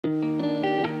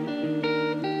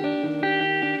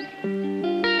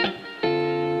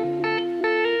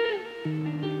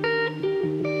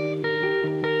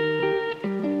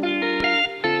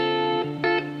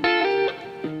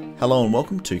Hello and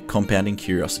welcome to Compounding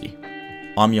Curiosity.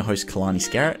 I'm your host Kalani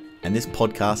Scarrett, and this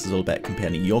podcast is all about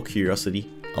compounding your curiosity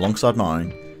alongside my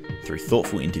own through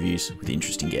thoughtful interviews with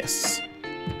interesting guests.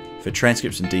 For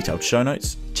transcripts and detailed show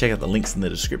notes, check out the links in the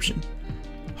description.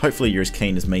 Hopefully you're as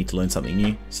keen as me to learn something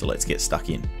new, so let's get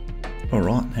stuck in.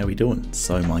 Alright, how we doing?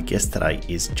 So my guest today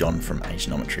is John from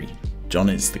Asianometry. John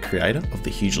is the creator of the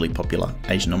hugely popular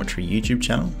Asianometry YouTube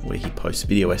channel, where he posts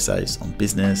video essays on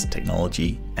business,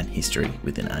 technology, and history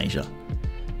within Asia.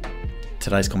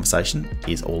 Today's conversation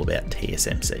is all about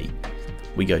TSMC.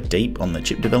 We go deep on the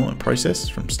chip development process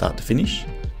from start to finish,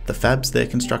 the fabs they're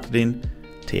constructed in,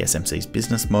 TSMC's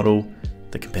business model,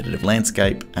 the competitive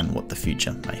landscape, and what the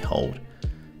future may hold.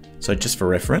 So just for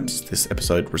reference, this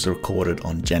episode was recorded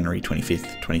on January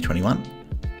 25th, 2021.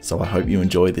 So I hope you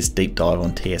enjoy this deep dive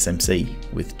on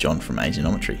TSMC with John from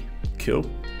Asianometry. Cool.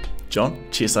 John,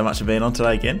 cheers so much for being on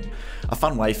today again. A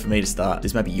fun way for me to start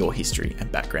is maybe your history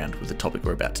and background with the topic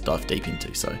we're about to dive deep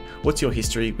into. So what's your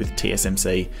history with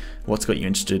TSMC? What's got you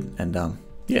interested? And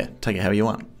take it how you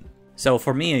want. So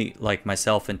for me, like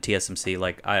myself and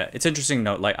TSMC, it's interesting to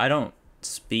note, I don't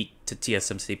speak to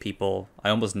TSMC people. I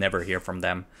almost never hear from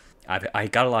them. I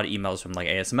got a lot of emails from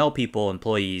ASML people,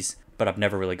 employees, but I've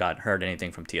never really heard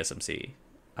anything from TSMC.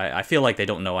 I feel like they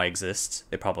don't know I exist.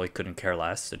 They probably couldn't care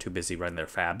less. They're too busy running their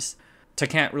fabs. So I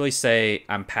can't really say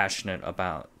I'm passionate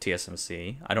about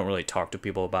TSMC. I don't really talk to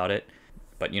people about it,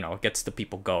 but it gets the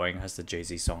people going, as the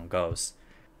Jay-Z song goes.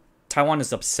 Taiwan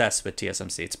is obsessed with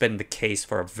TSMC. It's been the case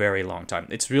for a very long time.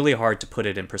 It's really hard to put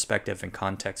it in perspective and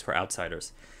context for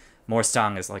outsiders. Morris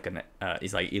Chang is like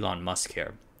Elon Musk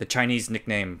here. The Chinese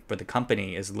nickname for the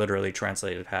company is literally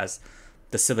translated as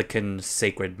the Silicon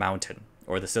Sacred Mountain,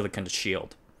 or the Silicon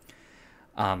Shield.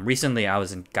 Recently, I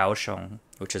was in Kaohsiung,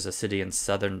 which is a city in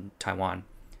southern Taiwan.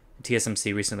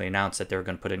 TSMC recently announced that they were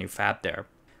going to put a new fab there.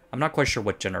 I'm not quite sure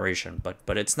what generation,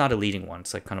 but it's not a leading one.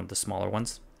 It's kind of the smaller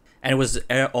ones. And it was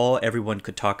all everyone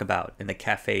could talk about in the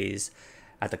cafes,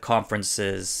 at the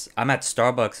conferences. I'm at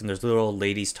Starbucks, and there's little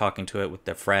ladies talking to it with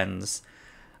their friends.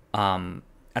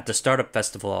 At the startup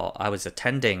festival I was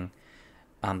attending,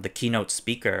 the keynote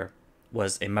speaker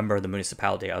was a member of the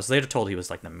municipality. I was later told he was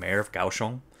the mayor of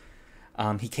Kaohsiung.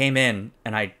 He came in,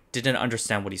 and I didn't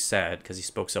understand what he said because he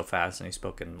spoke so fast, and he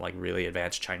spoke in really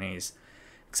advanced Chinese.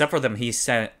 Except for them, he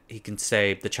can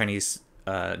say the Chinese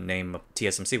name of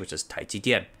TSMC, which is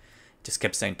Taijidian. Just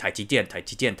kept saying Taijidian,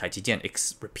 Taijidian,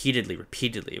 Taijidian,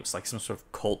 repeatedly. It was like some sort of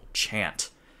cult chant.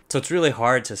 So it's really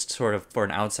hard to for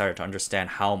an outsider to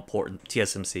understand how important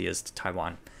TSMC is to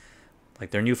Taiwan.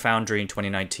 Their new foundry in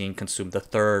 2019 consumed a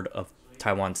third of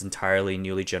Taiwan's entirely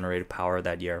newly generated power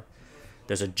that year.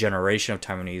 There's a generation of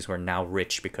Taiwanese who are now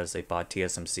rich because they bought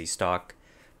TSMC stock.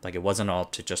 It wasn't all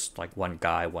to just one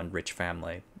guy, one rich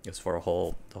family. It was for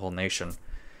the whole nation.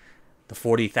 The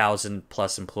 40,000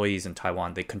 plus employees in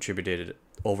Taiwan, they contributed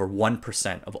over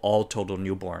 1% of all total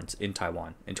newborns in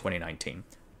Taiwan in 2019.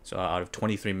 So out of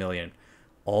 23 million,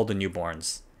 all the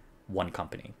newborns, one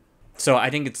company. So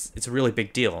I think it's a really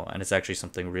big deal, and it's actually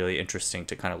something really interesting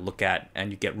to kind of look at,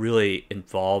 and you get really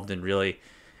involved and really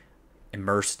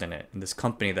immersed in it. In this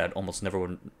company that almost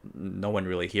no one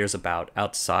really hears about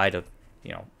outside of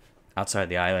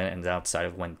the island and outside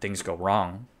of when things go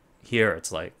wrong. Here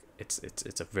it's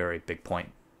it's a very big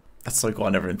point. That's so cool. I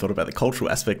never even thought about the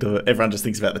cultural aspect of it. Everyone just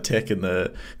thinks about the tech and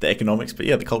the economics, but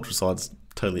yeah, the cultural side's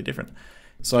totally different.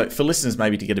 So for listeners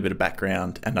maybe to get a bit of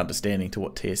background and understanding to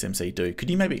what TSMC do, could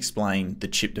you maybe explain the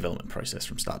chip development process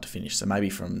from start to finish? So maybe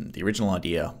from the original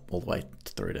idea all the way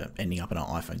through to ending up in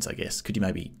our iPhones, I guess. Could you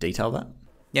maybe detail that?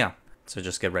 Yeah, so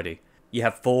just get ready. You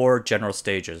have 4 general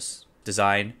stages: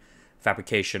 design,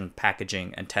 fabrication,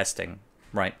 packaging, and testing,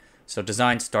 right? So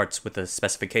design starts with a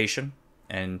specification,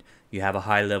 and you have a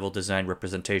high-level design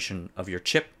representation of your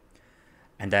chip,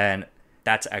 and then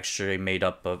that's actually made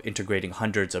up of integrating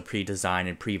hundreds of pre-designed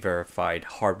and pre-verified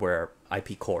hardware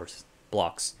IP cores,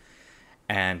 blocks.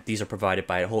 And these are provided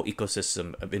by a whole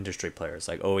ecosystem of industry players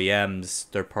like OEMs,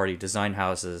 third-party design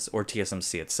houses, or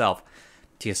TSMC itself.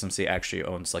 TSMC actually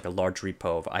owns a large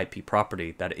repo of IP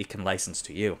property that it can license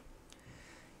to you.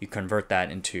 You convert that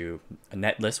into a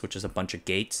netlist, which is a bunch of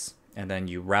gates, and then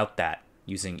you route that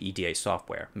using EDA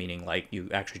software, meaning you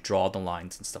actually draw the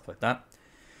lines and stuff like that.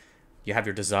 You have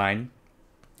your design.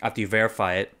 After you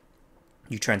verify it,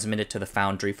 you transmit it to the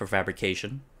foundry for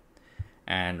fabrication.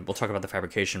 And we'll talk about the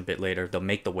fabrication a bit later. They'll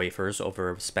make the wafers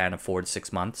over a span of 4 to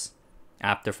 6 months.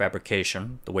 After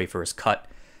fabrication, the wafer is cut,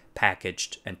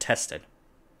 packaged, and tested,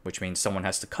 which means someone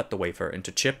has to cut the wafer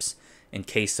into chips,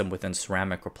 encase them within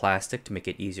ceramic or plastic to make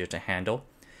it easier to handle,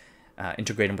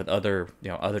 integrate them with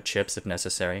other chips if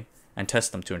necessary, and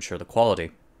test them to ensure the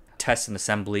quality. test and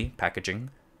assembly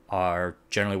packaging are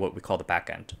generally what we call the back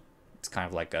end. It's kind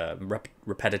of like a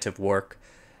repetitive work.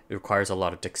 It requires a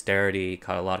lot of dexterity,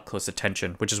 kind of a lot of close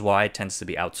attention, which is why it tends to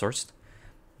be outsourced.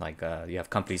 Like you have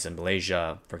companies in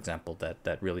Malaysia, for example,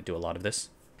 that really do a lot of this.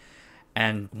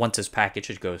 And once it's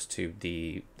packaged, it goes to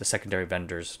the secondary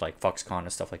vendors like Foxconn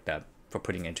and stuff like that for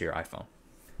putting into your iPhone.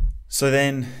 So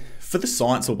then, for the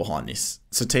science all behind this,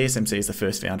 so TSMC is the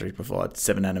first foundry to provide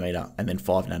 7 nanometer and then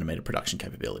 5 nanometer production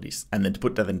capabilities. And then to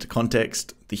put that into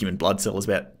context, the human blood cell is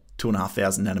about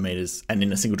 2,500 nanometers, and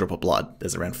in a single drop of blood,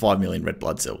 there's around 5 million red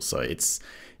blood cells. So it's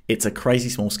a crazy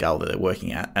small scale that they're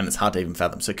working at, and it's hard to even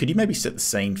fathom. So could you maybe set the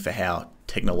scene for how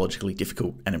technologically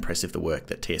difficult and impressive the work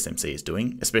that TSMC is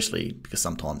doing, especially because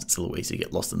sometimes it's a little easy to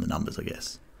get lost in the numbers, I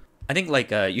guess? I think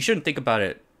you shouldn't think about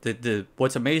it.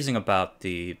 What's amazing about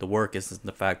the work is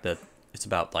the fact that it's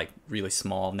about like really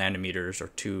small nanometers or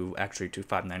 2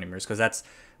 5 nanometers, because that's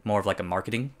more of like a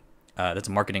marketing. That's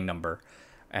a marketing number,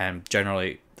 and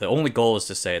generally the only goal is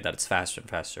to say that it's faster and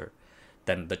faster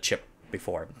than the chip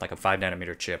before. Like a 5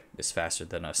 nanometer chip is faster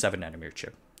than a 7 nanometer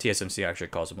chip. TSMC actually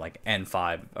calls them like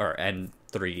N5 or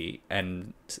N3,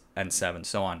 N7,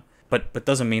 so on. But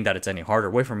doesn't mean that it's any harder.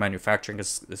 Wafer manufacturing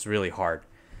is really hard.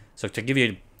 So to give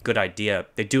you a good idea,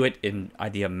 they do it in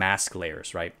idea mask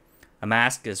layers, right? A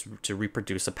mask is to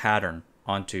reproduce a pattern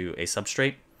onto a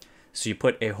substrate. So you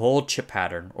put a whole chip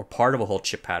pattern or part of a whole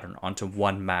chip pattern onto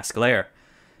one mask layer.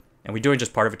 And we're doing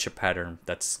just part of a chip pattern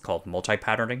that's called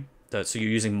multi-patterning. So you're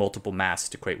using multiple masks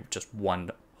to create just one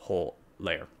whole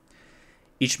layer.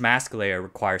 Each mask layer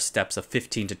requires steps of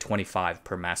 15 to 25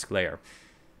 per mask layer.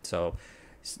 So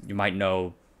you might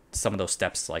know some of those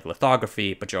steps like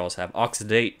lithography, but you also have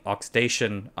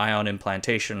oxidation, ion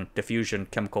implantation, diffusion,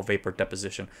 chemical vapor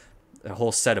deposition, a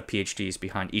whole set of PhDs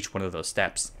behind each one of those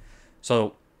steps.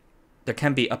 So there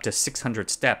can be up to 600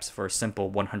 steps for a simple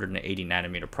 180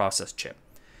 nanometer process chip.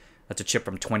 That's a chip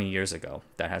from 20 years ago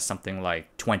that has something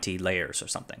like 20 layers or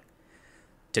something.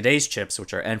 Today's chips,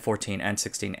 which are N14,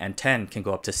 N16, N10, can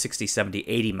go up to 60, 70,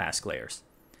 80 mask layers.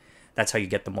 That's how you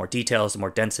get the more details, the more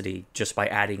density, just by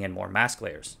adding in more mask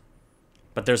layers.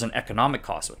 But there's an economic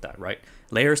cost with that, right?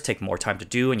 Layers take more time to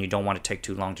do, and you don't want to take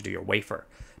too long to do your wafer,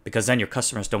 because then your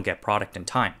customers don't get product in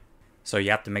time. So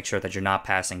you have to make sure that you're not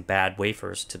passing bad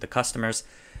wafers to the customers.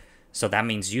 So that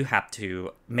means you have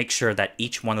to make sure that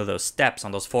each one of those steps,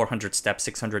 on those 400 steps,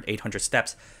 600, 800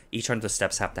 steps, each one of the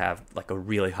steps have to have like a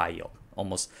really high yield.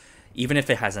 Almost, even if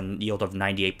it has a yield of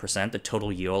 98%, the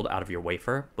total yield out of your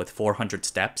wafer with 400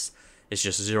 steps is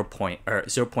just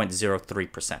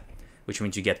 0.03%, which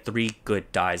means you get 3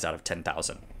 good dies out of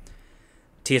 10,000.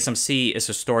 TSMC is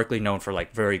historically known for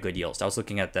like very good yields. I was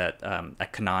looking at that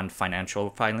at Canaan Financial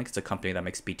Filings. It's a company that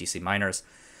makes BTC miners.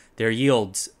 Their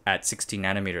yields at 16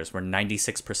 nanometers were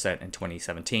 96% in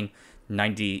 2017,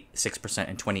 96%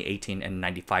 in 2018, and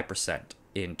 95%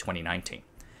 in 2019.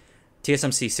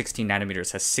 TSMC 16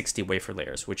 nanometers has 60 wafer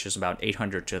layers, which is about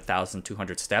 800 to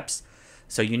 1,200 steps.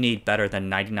 So you need better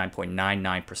than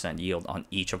 99.99% yield on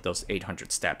each of those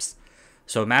 800 steps.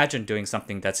 So imagine doing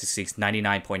something that succeeds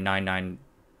 99.99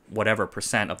 whatever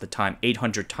percent of the time,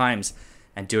 800 times,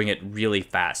 and doing it really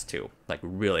fast too, like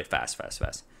really fast.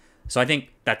 So I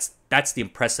think that's the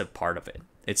impressive part of it.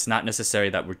 It's not necessarily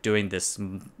that we're doing this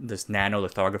nano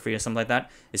lithography or something like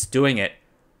that. It's doing it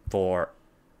for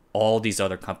all these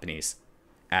other companies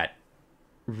at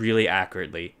really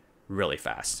accurately, really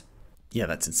fast. Yeah,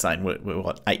 that's insane. We're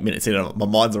what, 8 minutes in, and my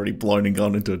mind's already blown and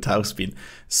gone into a tailspin.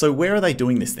 So where are they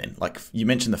doing this then? Like you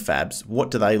mentioned the fabs.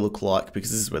 What do they look like?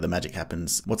 Because this is where the magic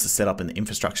happens. What's the setup and the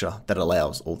infrastructure that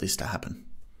allows all this to happen?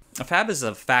 A fab is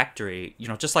a factory,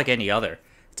 just like any other.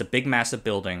 It's a big, massive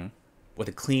building with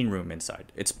a clean room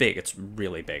inside. It's big. It's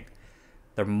really big.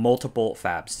 There are multiple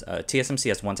fabs. TSMC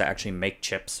has ones that actually make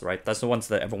chips, right? That's the ones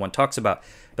that everyone talks about.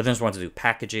 But there's ones that do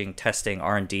packaging, testing,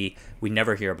 R&D. We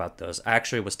never hear about those. I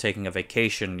actually was taking a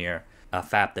vacation near a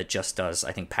fab that just does,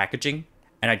 I think, packaging.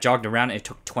 And I jogged around, and it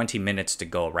took 20 minutes to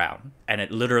go around. And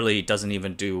it literally doesn't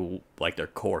even do, like, their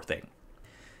core thing.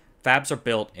 Fabs are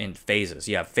built in phases.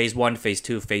 You have phase 1, phase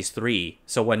 2, phase 3.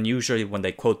 So when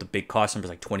they quote the big cost numbers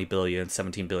like 20 billion,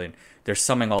 17 billion, they're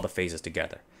summing all the phases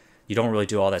together. You don't really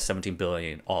do all that 17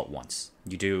 billion all at once.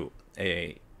 You do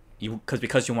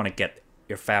because you want to get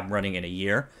your fab running in a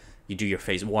year. You do your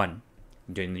phase 1,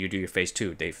 you do your phase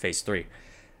 2, phase 3.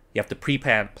 You have to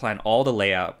pre-plan all the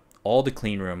layout, all the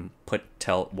clean room,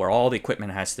 tell where all the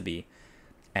equipment has to be,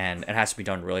 and it has to be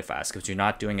done really fast. Because you're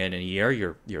not doing it in a year,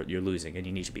 you're losing, and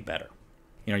you need to be better.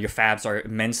 Your fabs are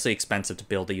immensely expensive to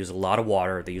build. They use a lot of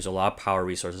water. They use a lot of power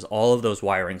resources. All of those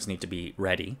wirings need to be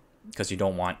ready because you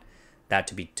don't want that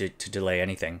to delay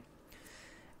anything.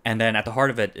 And then at the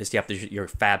heart of it is you have your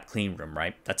fab clean room,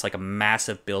 right? That's like a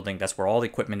massive building. That's where all the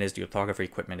equipment is, the lithography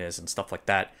equipment is, and stuff like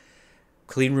that.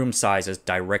 Clean room size is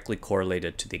directly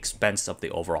correlated to the expense of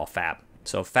the overall fab.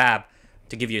 So fab,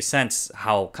 to give you a sense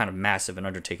how kind of massive an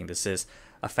undertaking this is,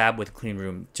 a fab with a clean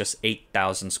room, just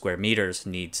 8,000 square meters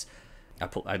needs,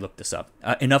 I looked this up,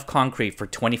 enough concrete for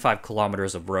 25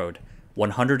 kilometers of road,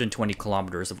 120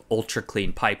 kilometers of ultra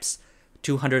clean pipes,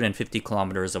 250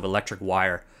 kilometers of electric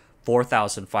wire,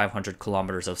 4,500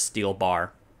 kilometers of steel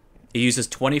bar. It uses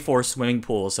 24 swimming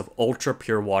pools of ultra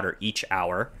pure water each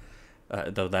hour,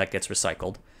 though that gets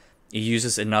recycled. It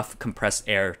uses enough compressed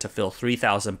air to fill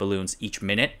 3,000 balloons each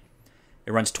minute.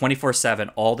 It runs 24/7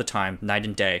 all the time, night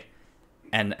and day.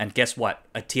 And guess what?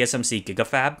 A TSMC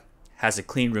GigaFab has a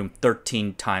clean room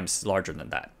 13 times larger than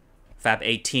that. Fab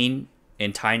 18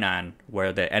 in Tainan,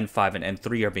 where the N5 and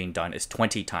N3 are being done, is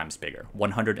 20 times bigger,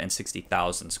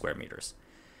 160,000 square meters.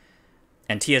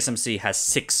 And TSMC has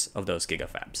 6 of those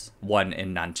gigafabs, one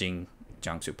in Nanjing,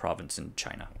 Jiangsu province in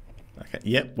China. Okay.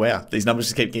 Yep. Wow. These numbers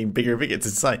just keep getting bigger and bigger. It's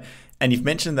insane. And you've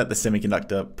mentioned that the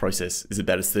semiconductor process is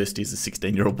about as thirsty as a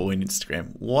 16-year-old boy on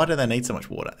Instagram. Why do they need so much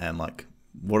water? And like,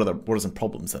 what are some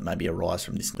problems that maybe arise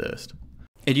from this thirst?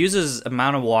 It uses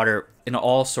amount of water in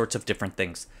all sorts of different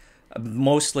things.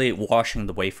 Mostly washing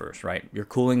the wafers, right? You're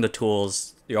cooling the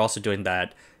tools. You're also doing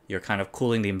that. You're kind of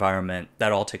cooling the environment.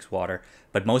 That all takes water.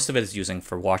 But most of it is using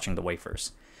for washing the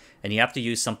wafers. And you have to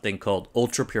use something called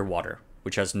ultra pure water,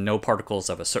 which has no particles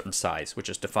of a certain size, which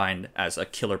is defined as a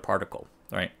killer particle,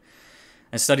 right?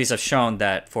 And studies have shown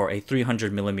that for a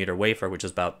 300 millimeter wafer, which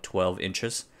is about 12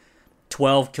 inches,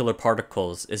 12 killer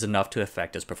particles is enough to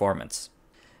affect its performance.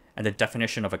 And the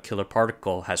definition of a killer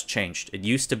particle has changed. It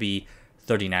used to be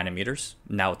 30 nanometers.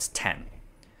 Now it's 10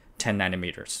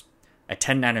 nanometers. A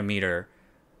 10 nanometer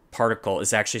particle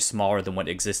is actually smaller than what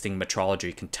existing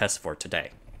metrology can test for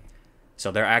today.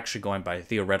 So they're actually going by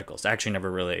theoreticals.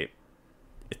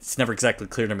 It's never exactly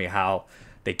clear to me how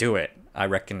they do it. I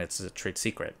reckon it's a trade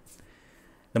secret.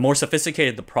 The more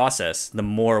sophisticated the process, the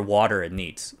more water it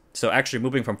needs. So actually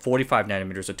moving from 45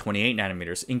 nanometers to 28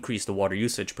 nanometers increased the water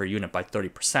usage per unit by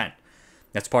 30%.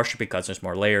 That's partially because there's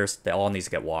more layers. They all need to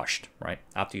get washed, right?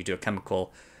 After you do a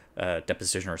chemical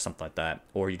deposition or something like that,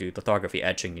 or you do lithography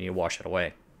etching, you need to wash it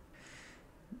away.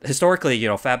 Historically,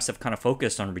 fabs have kind of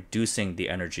focused on reducing the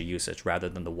energy usage rather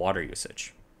than the water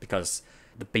usage, because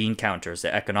the bean counters,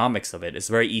 the economics of it, is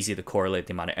very easy to correlate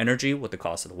the amount of energy with the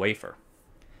cost of the wafer.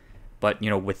 But,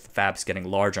 with fabs getting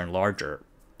larger and larger,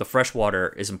 the fresh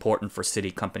water is important for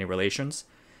city-company relations,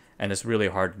 and it's really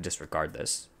hard to disregard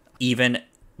this. Even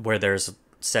where there's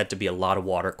said to be a lot of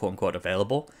water, quote-unquote,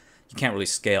 available, you can't really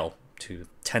scale to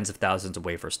tens of thousands of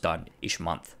wafers done each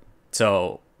month.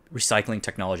 So recycling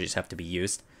technologies have to be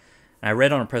used. And I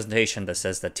read on a presentation that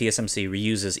says that TSMC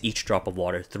reuses each drop of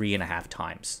water 3.5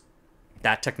 times.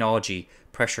 That technology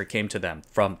pressure came to them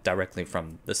directly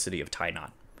from the city of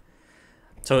Tainan.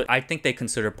 So I think they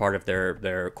consider part of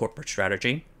their corporate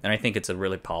strategy, and I think it's a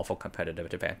really powerful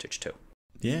competitive advantage too.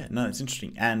 Yeah, no, it's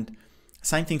interesting. And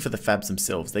same thing for the fabs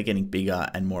themselves. They're getting bigger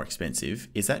and more expensive.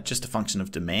 Is that just a function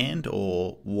of demand,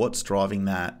 or what's driving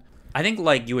that? I think,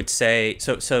 like you would say,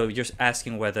 so you're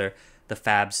asking whether the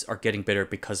fabs are getting bigger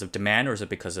because of demand, or is it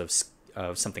because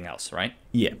of something else, right?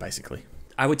 Yeah, basically.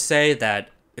 I would say that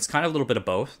it's kind of a little bit of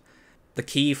both. The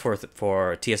key for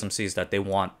TSMC is that they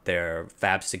want their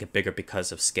fabs to get bigger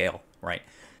because of scale, right?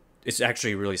 It's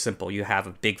actually really simple. You have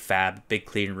a big fab, big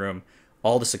clean room,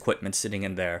 all this equipment sitting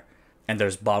in there, and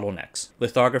there's bottlenecks.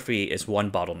 Lithography is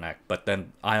one bottleneck, but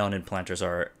then ion implanters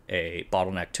are a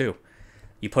bottleneck too.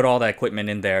 You put all that equipment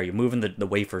in there, you're moving the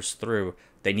wafers through.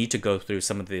 They need to go through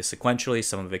some of this sequentially,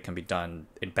 some of it can be done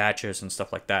in batches and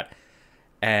stuff like that.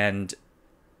 And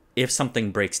if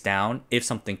something breaks down, if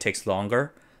something takes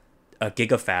longer, a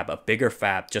gigafab, a bigger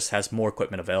fab, just has more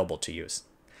equipment available to use.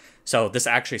 So this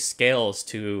actually scales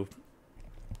to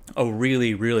a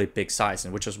really, really big size,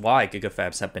 and which is why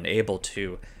gigafabs have been able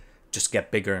to just get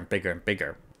bigger and bigger and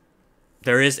bigger.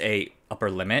 There is a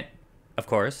upper limit, of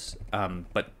course,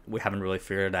 but we haven't really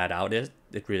figured that out. It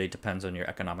really depends on your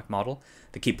economic model.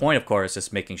 The key point, of course,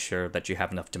 is making sure that you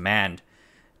have enough demand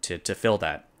to fill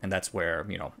that, and that's where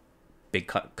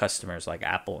big customers like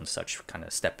Apple and such kind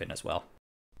of step in as well.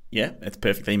 Yeah, it's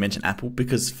perfect that you mentioned Apple,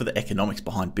 because for the economics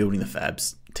behind building the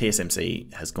fabs,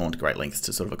 TSMC has gone to great lengths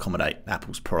to sort of accommodate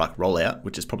Apple's product rollout,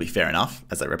 which is probably fair enough,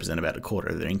 as they represent about a quarter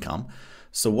of their income.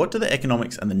 So what do the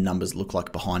economics and the numbers look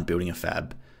like behind building a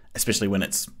fab, especially when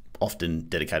it's often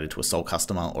dedicated to a sole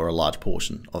customer or a large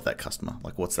portion of that customer?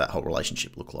 Like, what's that whole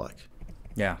relationship look like?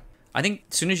 Yeah, I think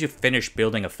as soon as you finish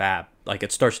building a fab, like,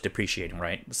 it starts depreciating,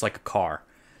 right? It's like a car.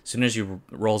 soon as you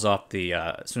rolls off the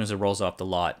as soon as it rolls off the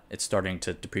lot, it's starting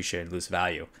to depreciate and lose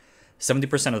value.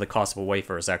 70% of the cost of a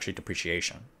wafer is actually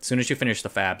depreciation. As soon as you finish the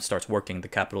fab, starts working, the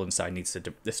capital inside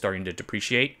is starting to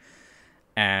depreciate,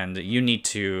 and you need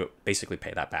to basically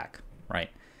pay that back, right?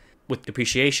 With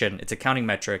depreciation, it's a accounting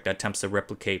metric that attempts to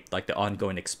replicate like the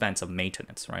ongoing expense of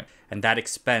maintenance, right? And that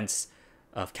expense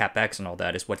of capex and all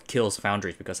that is what kills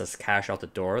foundries, because that's cash out the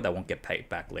door that won't get paid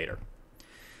back later.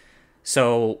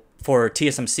 So for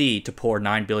TSMC to pour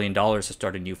 $9 billion to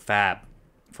start a new fab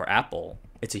for Apple,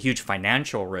 it's a huge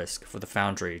financial risk for the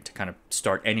foundry to kind of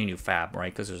start any new fab,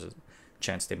 right? Because there's a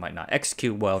chance they might not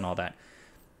execute well and all that.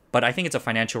 But I think it's a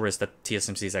financial risk that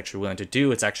TSMC is actually willing to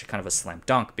do. It's actually kind of a slam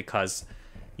dunk because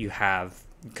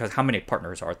how many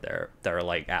partners are there that are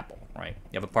like Apple, right?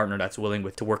 You have a partner that's willing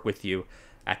to work with you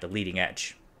at the leading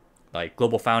edge. Like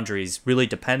Global Foundries really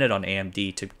depended on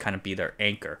AMD to kind of be their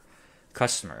anchor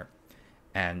customer.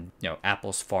 And,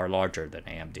 Apple's far larger than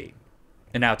AMD.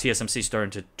 And now TSMC is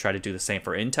starting to try to do the same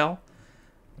for Intel.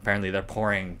 Apparently, they're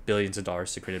pouring billions of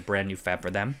dollars to create a brand new fab for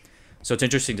them. So it's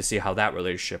interesting to see how that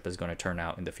relationship is going to turn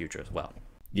out in the future as well.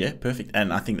 Yeah, perfect.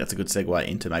 And I think that's a good segue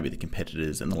into maybe the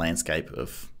competitors and the landscape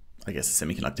of, I guess, the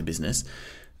semiconductor business.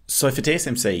 So for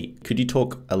TSMC, could you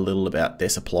talk a little about their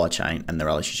supply chain and their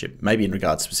relationship, maybe in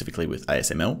regards specifically with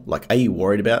ASML? Like, are you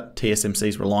worried about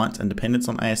TSMC's reliance and dependence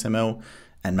on ASML?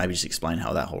 And maybe just explain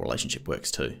how that whole relationship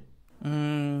works too.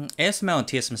 ASML and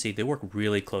TSMC, they work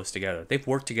really close together. They've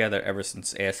worked together ever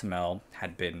since ASML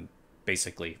had been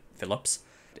basically Philips.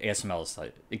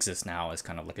 ASML exists now as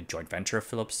kind of like a joint venture of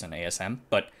Philips and ASM,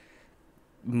 but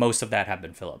most of that have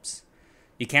been Philips.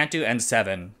 You can't do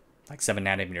N7, like 7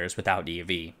 nanometers, without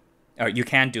EUV. Or you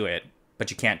can do it,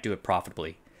 but you can't do it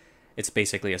profitably. It's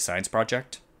basically a science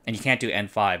project, and you can't do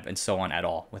N5 and so on at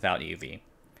all without EUV.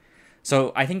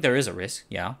 So I think there is a risk,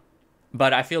 yeah.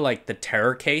 But I feel like the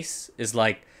terror case is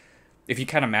like, if you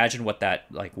can imagine what that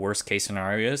like worst case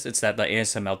scenario is, it's that the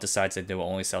ASML decides that they will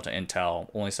only sell to Intel,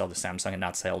 only sell to Samsung, and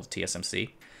not sell to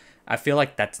TSMC. I feel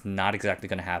like that's not exactly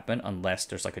going to happen unless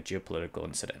there's like a geopolitical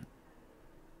incident.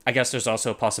 I guess there's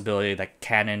also a possibility that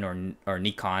Canon or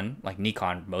Nikon, like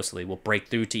Nikon mostly, will break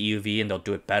through to EUV and they'll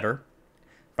do it better.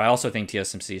 But I also think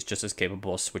TSMC is just as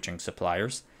capable of switching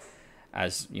suppliers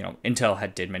as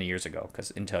Intel did many years ago,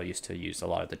 because Intel used to use a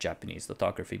lot of the Japanese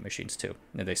lithography machines too,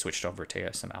 and they switched over to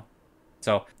ASML.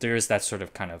 So there is that sort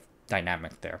of kind of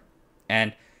dynamic there,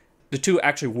 and the two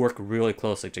actually work really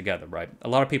closely together, right? A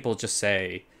lot of people just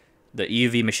say the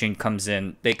EUV machine comes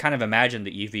in. They kind of imagine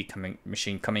the EUV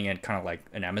machine coming in kind of like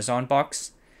an Amazon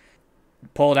box,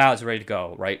 pull it out, it's ready to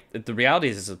go, right? The reality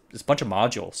is it's a bunch of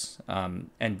modules,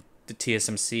 and the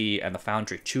TSMC and the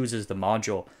foundry chooses the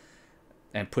module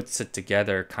and puts it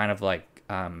together kind of like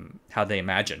how they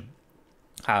imagine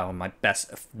how it might best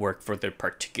work for their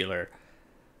particular,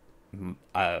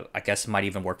 I guess might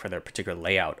even work for their particular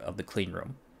layout of the clean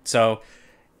room. So,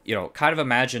 kind of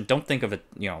imagine, don't think of a,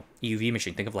 EUV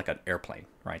machine, think of like an airplane,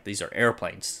 right? These are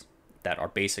airplanes that are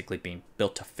basically being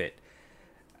built to fit,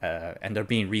 and they're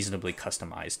being reasonably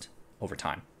customized over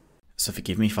time. So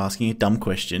forgive me for asking a dumb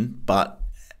question, but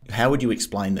how would you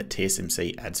explain that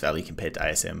TSMC adds value compared to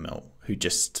ASML, who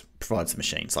just provides the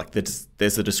machines? Like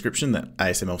there's a description that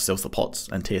ASML sells the pots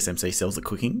and TSMC sells the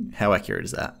cooking. How accurate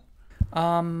is that?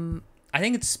 I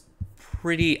think it's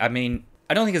pretty, I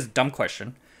don't think it's a dumb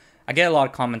question. I get a lot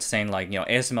of comments saying like,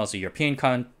 ASML is a European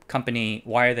company.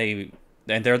 Why are they,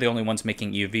 and they're the only ones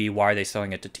making EUV. Why are they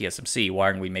selling it to TSMC? Why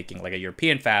aren't we making like a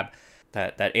European fab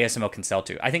that ASML can sell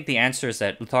to? I think the answer is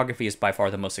that lithography is by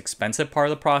far the most expensive part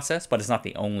of the process, but it's not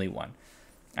the only one.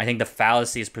 I think the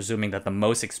fallacy is presuming that the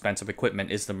most expensive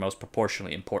equipment is the most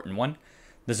proportionally important one.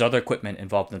 There's other equipment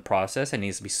involved in the process and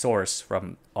needs to be sourced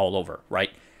from all over, right?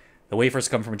 The wafers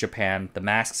come from Japan, the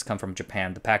masks come from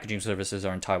Japan, the packaging services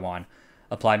are in Taiwan.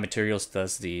 Applied Materials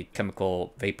does the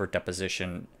chemical vapor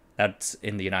deposition. That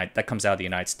comes out of the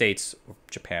United States, or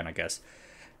Japan, I guess.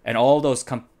 And all those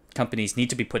companies need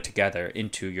to be put together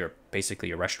into basically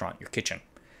your restaurant, your kitchen.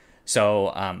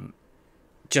 So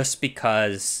just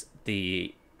because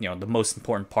the most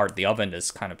important part, the oven,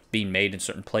 is kind of being made in a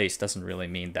certain place doesn't really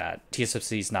mean that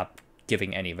TSMC is not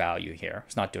giving any value here.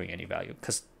 It's not doing any value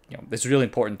because it's really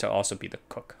important to also be the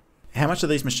cook. How much are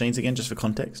these machines again, just for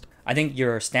context? I think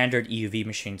your standard EUV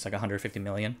machine is like 150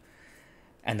 million.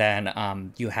 And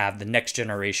then you have the next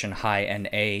generation high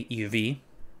NA EUV,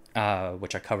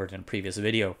 which I covered in a previous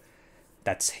video,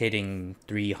 that's hitting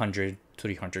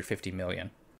 350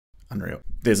 million. Unreal.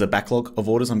 There's a backlog of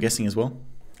orders, I'm guessing, as well?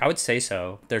 I would say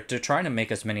so. They're trying to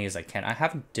make as many as I can. I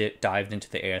haven't dived into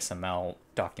the ASML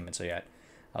documents yet.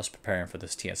 I was preparing for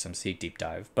this TSMC deep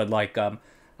dive. But like,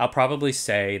 I I'll probably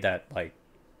say that like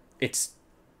it's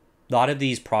a lot of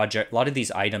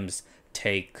these items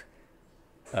take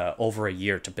over a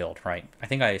year to build, right? I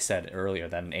think I said earlier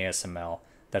that in ASML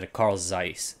that a Carl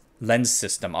Zeiss lens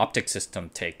system, optic system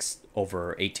takes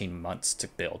over 18 months to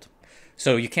build.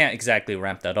 So you can't exactly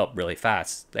ramp that up really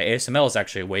fast. The ASML is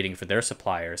actually waiting for their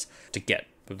suppliers to get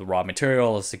the raw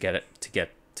materials,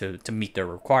 to meet their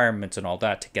requirements and all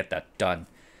that, to get that done.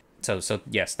 So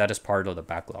yes, that is part of the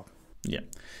backlog. Yeah.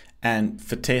 And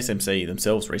for TSMC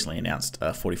themselves recently announced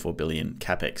a 44 billion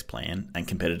capex plan, and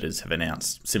competitors have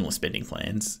announced similar spending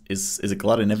plans. Is a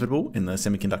glut inevitable in the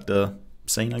semiconductor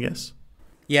scene, I guess?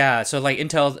 Yeah, so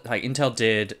Intel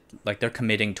did, like, they're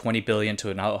committing 20 billion to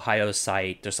an Ohio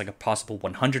site. There's like a possible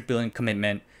 100 billion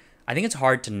commitment. I think it's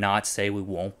hard to not say we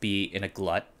won't be in a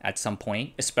glut at some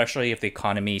point, especially if the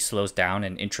economy slows down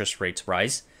and interest rates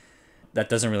rise. That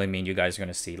doesn't really mean you guys are going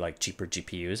to see like cheaper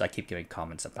GPUs. I keep getting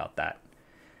comments about that.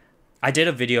 I did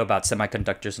a video about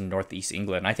semiconductors in Northeast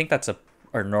England. I think that's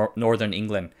Northern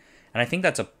England. And I think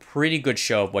that's a pretty good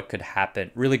show of what could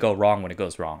happen, really go wrong when it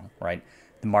goes wrong, right?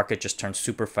 The market just turns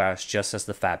super fast just as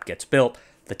the fab gets built.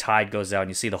 The tide goes out,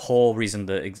 and you see the whole reason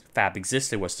the fab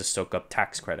existed was to soak up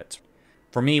tax credits.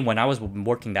 For me, when I was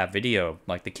working that video,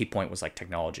 like the key point was like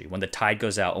technology. When the tide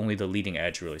goes out, only the leading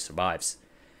edge really survives.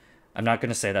 I'm not going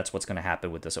to say that's what's going to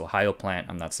happen with this Ohio plant.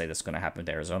 I'm not saying that's going to happen with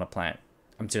the Arizona plant.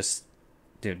 I'm just,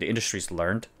 dude, the industry's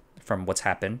learned from what's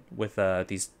happened with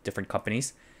these different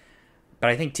companies. But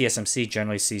I think TSMC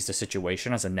generally sees the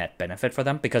situation as a net benefit for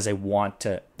them because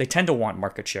they tend to want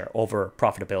market share over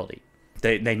profitability.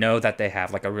 They know that they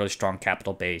have like a really strong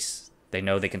capital base. They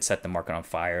know they can set the market on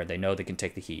fire. They know they can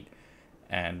take the heat.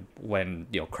 And when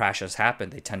crashes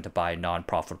happen, they tend to buy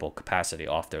non-profitable capacity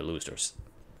off their losers.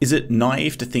 Is it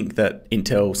naive to think that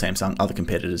Intel, Samsung, other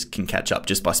competitors can catch up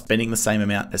just by spending the same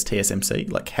amount as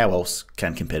TSMC? Like, how else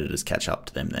can competitors catch up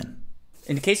to them then?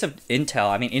 In the case of Intel,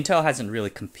 I mean, Intel hasn't really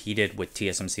competed with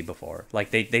TSMC before.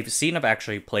 Like, they've seen have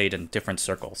actually played in different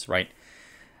circles, right?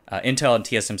 Intel and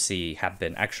TSMC have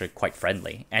been actually quite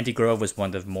friendly. Andy Grove was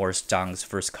one of Morris Chang's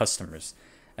first customers.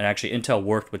 And actually, Intel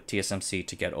worked with TSMC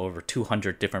to get over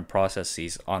 200 different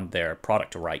processes on their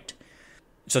product right.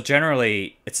 So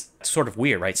generally, it's sort of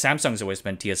weird, right? Samsung's always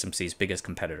been TSMC's biggest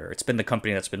competitor. It's been the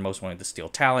company that's been most willing to steal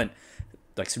talent,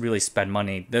 like really spend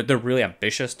money. They're really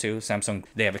ambitious too. Samsung,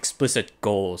 they have explicit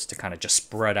goals to kind of just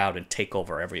spread out and take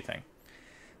over everything.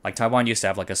 Like Taiwan used to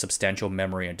have like a substantial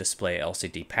memory and display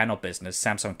LCD panel business.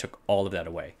 Samsung took all of that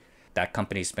away. That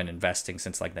company's been investing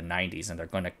since like the 90s, and they're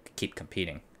going to keep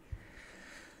competing.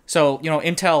 So,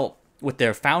 Intel with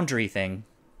their foundry thing,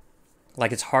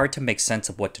 like it's hard to make sense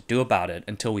of what to do about it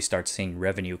until we start seeing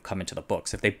revenue come into the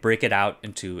books. If they break it out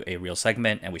into a real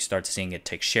segment and we start seeing it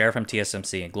take share from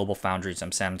TSMC and Global Foundries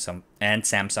and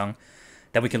Samsung,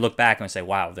 then we can look back and say,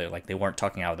 wow, they weren't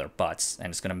talking out of their butts, and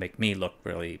it's going to make me look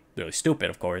really, really stupid,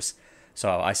 of course.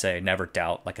 So I say never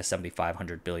doubt like a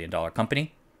 $7,500 billion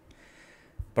company.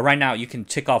 But right now, you can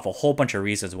tick off a whole bunch of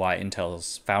reasons why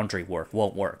Intel's foundry work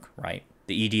won't work, right?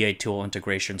 The EDA tool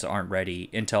integrations aren't ready.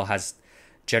 Intel has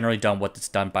generally done what it's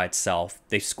done by itself.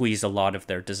 They've squeezed a lot of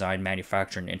their design,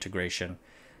 manufacturing, integration.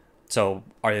 So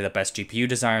are they the best GPU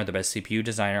designer, the best CPU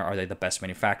designer? Are they the best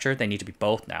manufacturer? They need to be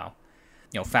both now.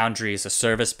 Foundry is a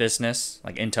service business.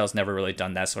 Like Intel's never really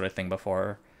done that sort of thing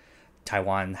before.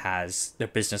 Taiwan has, their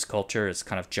business culture is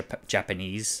kind of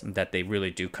Japanese, that they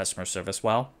really do customer service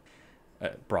well.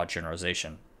 Broad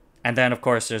generalization. And then, of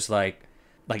course, there's like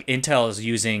Intel is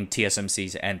using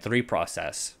TSMC's N3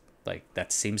 process. Like,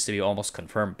 that seems to be almost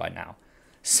confirmed by now.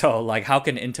 So, like, how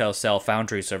can Intel sell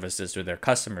foundry services to their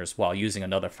customers while using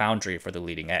another foundry for the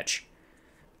leading edge?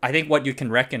 I think what you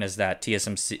can reckon is that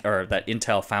TSMC, or that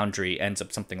Intel foundry ends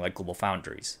up something like Global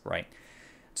Foundries, right?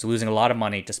 It's losing a lot of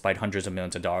money despite hundreds of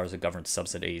millions of dollars of government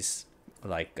subsidies.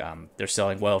 Like, they're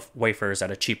selling wafers at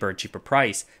a cheaper and cheaper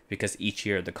price because each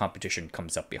year the competition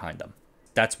comes up behind them.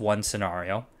 That's one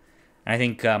scenario. And I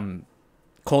think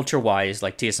culture-wise,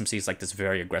 like TSMC is like this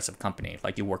very aggressive company.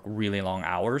 Like you work really long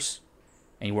hours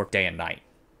and you work day and night.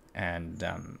 And,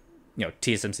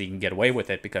 TSMC can get away with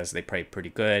it because they pay pretty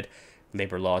good.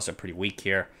 Labor laws are pretty weak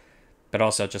here. But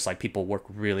also just like people work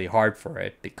really hard for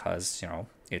it because,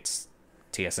 it's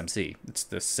TSMC. It's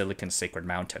the Silicon Sacred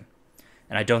Mountain.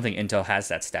 And I don't think Intel has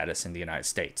that status in the United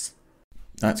States.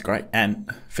 That's great.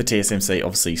 And for TSMC,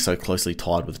 obviously so closely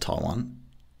tied with Taiwan,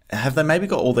 have they maybe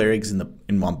got all their eggs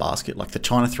in one basket? Like the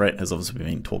China threat has obviously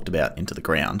been talked about into the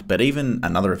ground, but even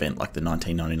another event like the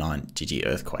 1999 Gigi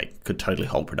earthquake could totally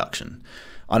halt production.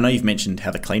 I know you've mentioned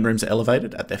how the clean rooms are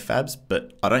elevated at their fabs,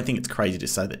 but I don't think it's crazy to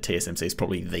say that TSMC is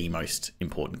probably the most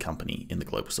important company in the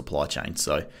global supply chain.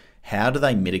 So how do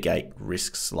they mitigate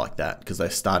risks like that? Because they're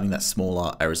starting that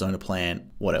smaller Arizona plant.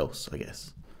 What else, I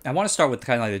guess? I want to start with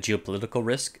kind of like the geopolitical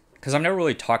risk, because I've never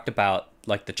really talked about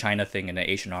like the China thing in an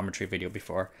Asianometry video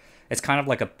before. It's kind of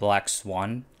like a black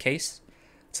swan case.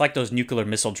 It's like those nuclear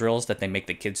missile drills that they make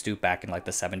the kids do back in like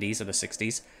the 70s or the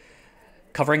 60s.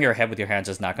 Covering your head with your hands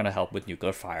is not going to help with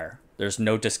nuclear fire. There's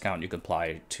no discount you can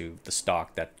apply to the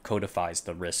stock that codifies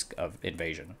the risk of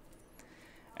invasion.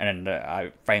 And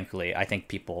frankly, I think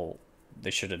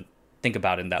they shouldn't think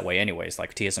about it in that way anyways.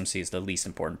 Like TSMC is the least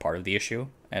important part of the issue.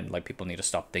 And like people need to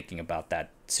stop thinking about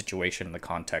that situation in the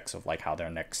context of like how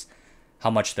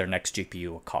much their next GPU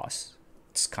will cost.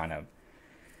 It's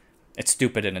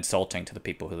stupid and insulting to the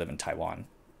people who live in Taiwan,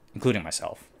 including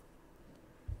myself.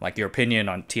 Like your opinion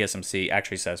on TSMC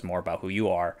actually says more about who you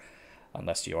are,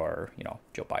 unless you're,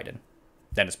 Joe Biden.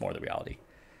 Then it's more the reality.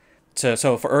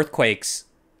 So for earthquakes,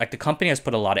 like the company has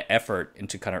put a lot of effort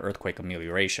into kind of earthquake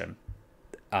amelioration.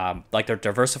 Like they're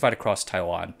diversified across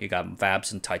Taiwan. You got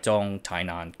fabs in Taichung,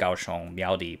 Tainan, Kaohsiung,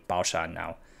 Miaodi, Baoshan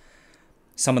now.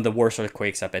 Some of the worst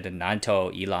earthquakes have been in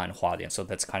Nantou, Yilan, Hualien. So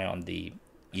that's kind of on the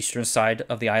eastern side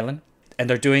of the island. And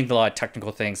they're doing a lot of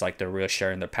technical things, like they're really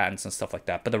sharing their patents and stuff like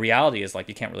that. But the reality is like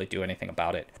you can't really do anything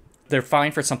about it. They're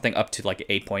fine for something up to like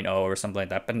 8.0 or something like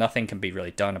that, but nothing can be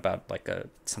really done about like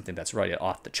something that's right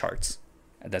off the charts.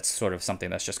 And that's sort of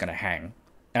something that's just going to hang.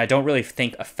 And I don't really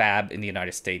think a fab in the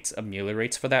United States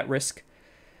ameliorates for that risk,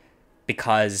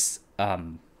 because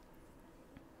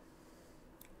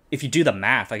if you do the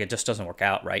math, like it just doesn't work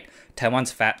out, right?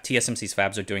 TSMC's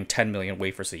fabs are doing 10 million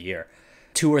wafers a year.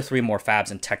 2 or 3 more fabs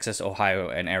in Texas, Ohio,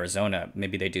 and Arizona,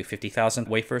 maybe they do 50,000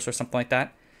 wafers or something like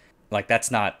that. Like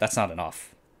that's not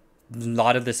enough. A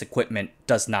lot of this equipment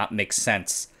does not make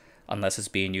sense unless it's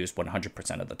being used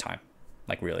 100% of the time.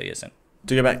 Like really isn't.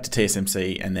 To go back to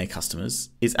TSMC and their customers,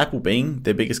 is Apple being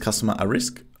their biggest customer a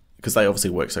risk? Because they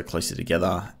obviously work so closely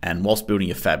together, and whilst building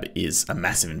a fab is a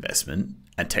massive investment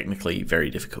and technically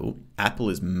very difficult, Apple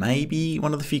is maybe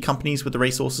one of the few companies with the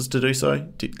resources to do so.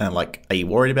 Are you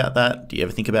worried about that? Do you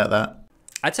ever think about that?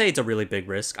 I'd say it's a really big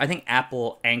risk. I think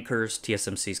Apple anchors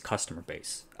TSMC's customer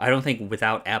base. I don't think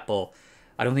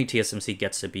TSMC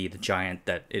gets to be the giant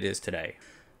that it is today.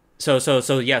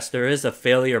 So yes, there is a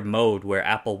failure mode where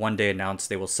Apple one day announced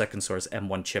they will second source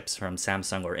M1 chips from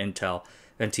Samsung or Intel,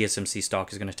 then TSMC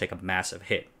stock is going to take a massive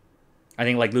hit. I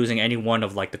think like losing any one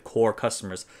of like the core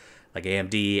customers like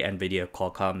AMD, Nvidia,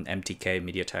 Qualcomm, MTK,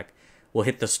 MediaTek will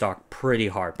hit the stock pretty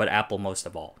hard, but Apple most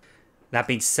of all. That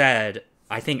being said,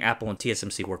 I think Apple and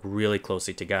TSMC work really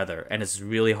closely together, and it's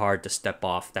really hard to step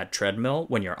off that treadmill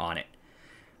when you're on it.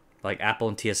 Like Apple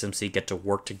and TSMC get to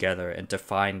work together and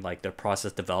define like their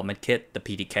process development kit, the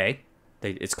PDK.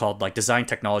 It's called like design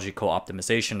technology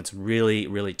co-optimization. It's really,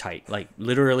 really tight. Like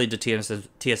literally the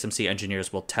TSMC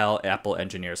engineers will tell Apple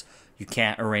engineers, you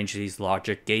can't arrange these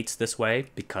logic gates this way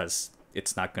because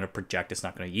it's not going to project, it's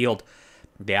not going to yield.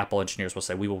 The Apple engineers will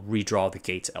say, we will redraw the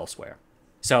gates elsewhere.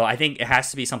 So I think it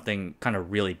has to be something kind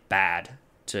of really bad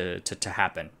to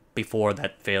happen before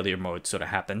that failure mode sort of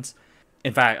happens.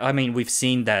 In fact, I mean, we've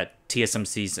seen that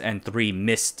TSMC's N3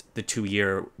 missed the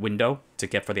 2-year window to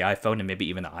get for the iPhone and maybe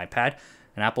even the iPad,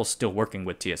 and Apple's still working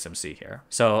with TSMC here.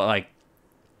 So, like,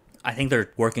 I think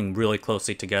they're working really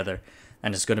closely together,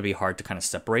 and it's going to be hard to kind of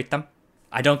separate them.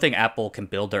 I don't think Apple can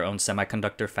build their own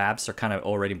semiconductor fabs. They're kind of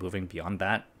already moving beyond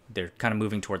that. They're kind of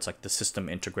moving towards, like, the system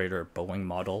integrator Boeing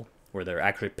model, where they're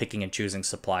actually picking and choosing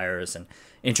suppliers and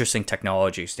interesting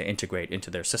technologies to integrate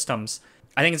into their systems.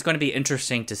 I think it's going to be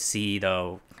interesting to see,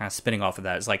 though, kind of spinning off of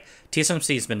that, is like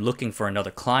TSMC has been looking for another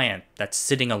client that's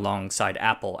sitting alongside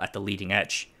Apple at the leading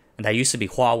edge. And that used to be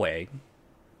Huawei,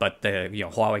 but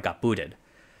Huawei got booted.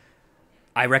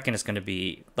 I reckon it's going to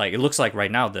be, like, it looks like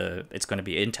right now it's going to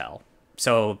be Intel.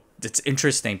 So it's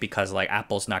interesting because, like,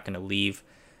 Apple's not going to leave.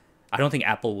 I don't think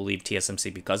Apple will leave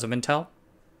TSMC because of Intel.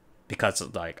 Because,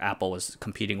 like, Apple was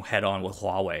competing head-on with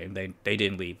Huawei, and they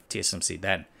didn't leave TSMC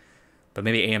then. But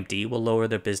maybe AMD will lower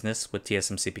their business with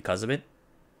TSMC because of it.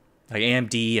 Like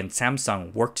AMD and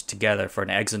Samsung worked together for an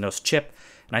Exynos chip,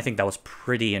 and I think that was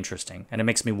pretty interesting. And it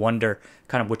makes me wonder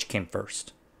kind of which came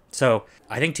first. So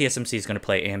I think TSMC is going to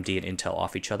play AMD and Intel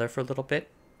off each other for a little bit.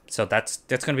 So that's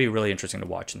going to be really interesting to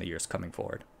watch in the years coming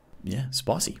forward. Yeah,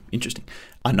 spicy. Interesting.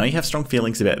 I know you have strong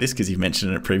feelings about this because you've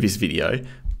mentioned in a previous video,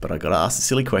 but I got to ask a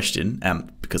silly question,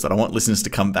 because I don't want listeners to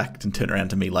come back and turn around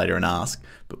to me later and ask,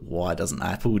 but why doesn't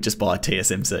Apple just buy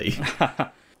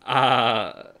TSMC?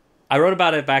 I wrote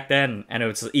about it back then, and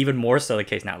it's even more so the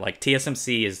case now. Like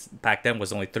TSMC is back then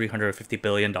was only $350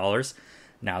 billion.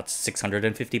 Now it's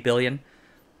 $650 billion.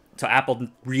 So Apple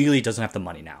really doesn't have the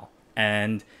money now.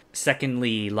 And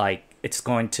secondly, like it's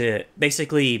going to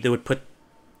basically they would put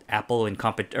Apple in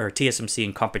or TSMC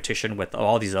in competition with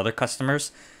all these other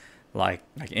customers, like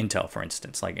Intel, for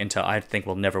instance. Like Intel, I think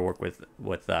will never work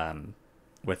with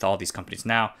all these companies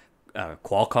now.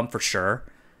 Qualcomm for sure.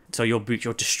 So you're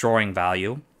destroying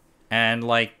value. And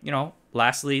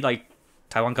lastly,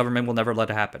 Taiwan government will never let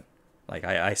it happen. Like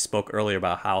I spoke earlier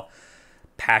about how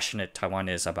passionate Taiwan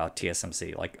is about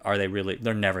TSMC. Like, are they really?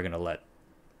 They're never gonna let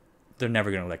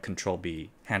control be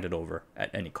handed over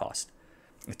at any cost.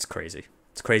 It's crazy.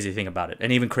 It's crazy to think about it,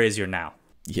 and even crazier now.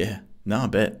 Yeah, no, I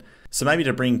bet. So maybe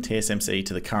to bring TSMC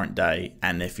to the current day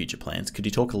and their future plans, could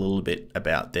you talk a little bit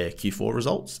about their Q4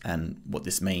 results and what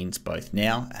this means both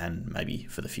now and maybe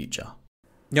for the future?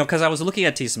 Because I was looking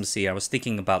at TSMC, I was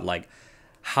thinking about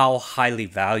how highly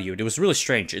valued. It was really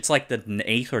strange. It's like the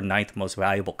 8th or 9th most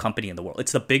valuable company in the world.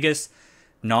 It's the biggest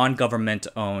non-government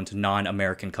owned,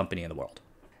 non-American company in the world.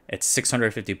 It's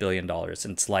 $650 billion. And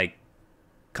it's kind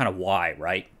of why,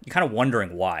 right? You're kind of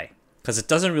wondering why. Because it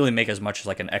doesn't really make as much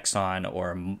as an Exxon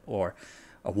or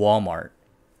a Walmart.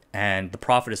 And the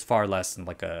profit is far less than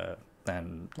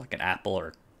an Apple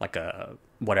or a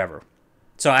whatever.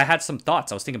 So I had some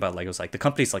thoughts. I was thinking about it was the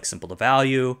company's simple to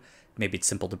value. Maybe it's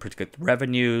simple to predict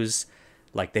revenues.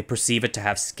 They perceive it to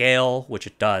have scale, which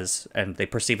it does. And they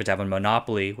perceive it to have a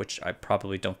monopoly, which I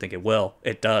probably don't think it will.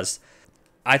 It does.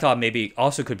 I thought maybe it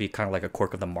also could be kind of like a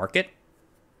quirk of the market.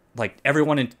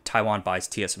 Everyone in Taiwan buys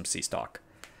TSMC stock.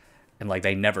 And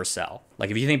they never sell.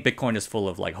 If you think Bitcoin is full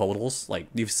of hodls,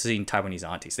 you've seen Taiwanese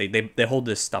aunties. They hold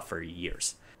this stuff for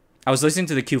years. I was listening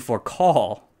to the Q4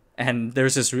 call. And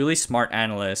there's this really smart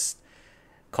analyst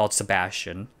called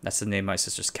Sebastian. That's the name of my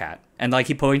sister's cat. And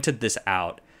he pointed this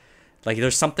out.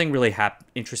 There's something really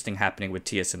interesting happening with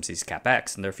TSMC's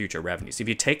CapEx and their future revenues. If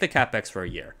you take the CapEx for a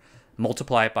year,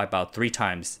 multiply it by about 3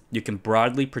 times, you can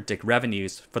broadly predict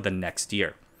revenues for the next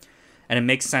year. And it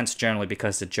makes sense generally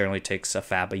because it generally takes a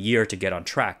fab a year to get on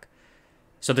track.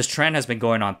 So this trend has been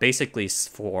going on basically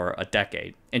for a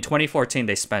decade. In 2014,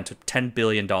 they spent $10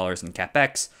 billion in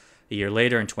CapEx. A year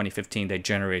later, in 2015, they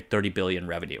generated $30 billion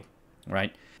revenue,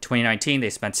 right? 2019, they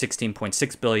spent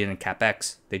 $16.6 billion in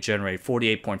CapEx. They generated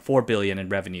 $48.4 billion in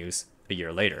revenues a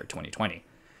year later, 2020.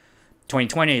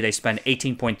 2020, they spent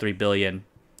 $18.3 billion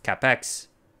CapEx.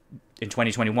 In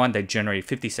 2021, they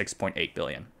generated $56.8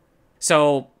 billion.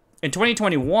 So in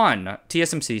 2021,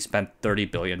 TSMC spent $30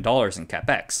 billion in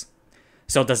CapEx.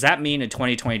 So does that mean in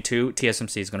 2022,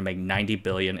 TSMC is going to make $90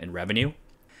 billion in revenue?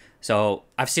 So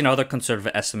I've seen other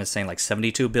conservative estimates saying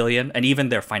 $72 billion, and even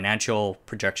their financial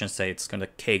projections say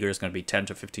CAGR is going to be 10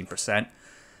 to 15%.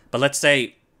 But let's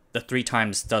say the 3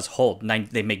 times does hold,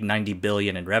 they make $90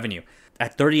 billion in revenue.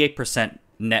 At 38%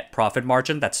 net profit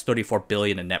margin, that's $34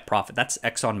 billion in net profit. That's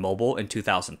ExxonMobil in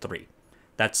 2003.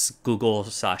 That's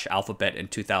Google/Alphabet in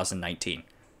 2019.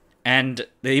 And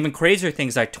the even crazier thing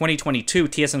is 2022,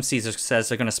 TSMC says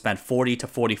they're going to spend $40 to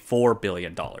 $44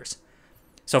 billion.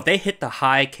 So if they hit the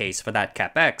high case for that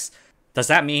CapEx, does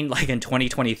that mean in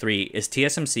 2023, is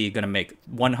TSMC going to make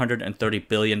 $130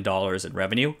 billion in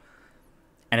revenue?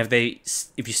 And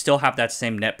if you still have that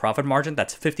same net profit margin,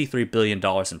 that's $53 billion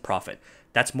in profit.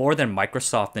 That's more than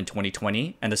Microsoft in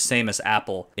 2020 and the same as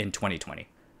Apple in 2020.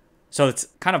 So it's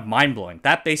kind of mind-blowing.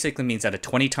 That basically means that at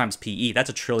 20 times PE, that's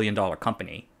 $1 trillion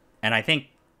company. And I think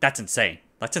that's insane.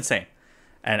 That's insane.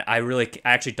 And I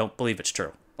actually don't believe it's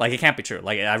true. It can't be true.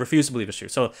 I refuse to believe it's true.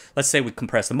 So let's say we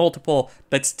compress the multiple,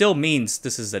 but still means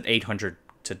this is an $800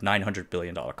 to $900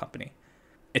 billion company.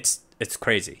 It's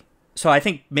crazy. So I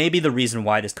think maybe the reason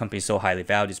why this company is so highly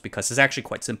valued is because it's actually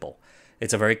quite simple.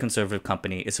 It's a very conservative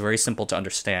company. It's very simple to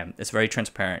understand. It's very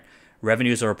transparent.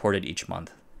 Revenues are reported each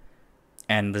month.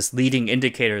 And this leading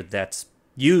indicator that's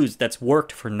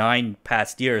worked for 9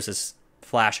 past years is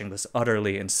flashing this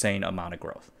utterly insane amount of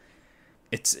growth.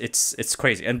 It's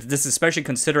crazy. And this is especially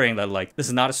considering that this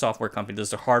is not a software company, this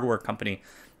is a hardware company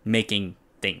making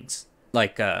things.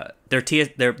 Their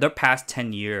past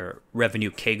 10-year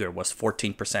revenue CAGR was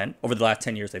 14%. Over the last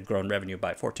 10 years they've grown revenue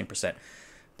by 14%.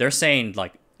 They're saying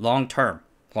long term,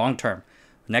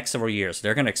 next several years,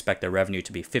 they're going to expect their revenue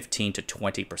to be 15 to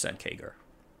 20% CAGR.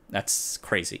 That's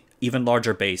crazy. Even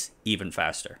larger base, even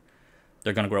faster.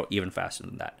 They're going to grow even faster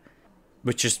than that,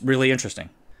 which is really interesting.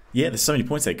 Yeah, there's so many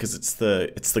points there because it's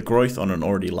the growth on an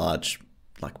already large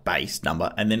like base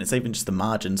number, and then it's even just the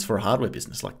margins for a hardware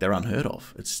business. Like, they're unheard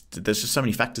of. There's just so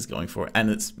many factors going for it, and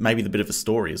it's maybe the bit of a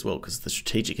story as well, because the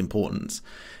strategic importance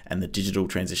and the digital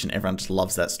transition, everyone just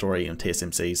loves that story, and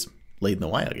TSMC's leading the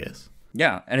way, I guess.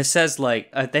 Yeah, and it says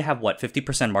like they have what,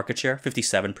 50% market share,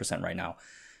 57% right now,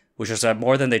 which is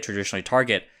more than they traditionally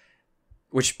target,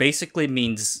 which basically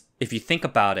means, if you think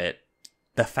about it,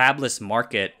 the fabless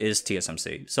market is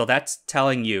TSMC. So that's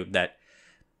telling you that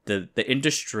the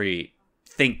industry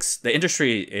thinks the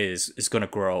industry is going to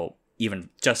grow even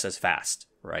just as fast,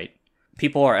 right?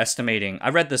 People are estimating, I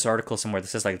read this article somewhere that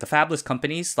says like the fabless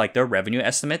companies, like their revenue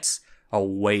estimates are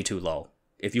way too low.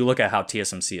 If you look at how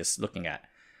TSMC is looking at,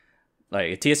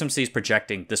 like TSMC is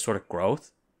projecting this sort of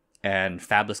growth and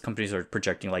fabless companies are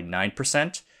projecting like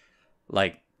 9%,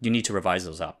 like you need to revise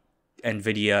those up.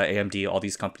 NVIDIA, AMD, all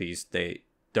these companies, they're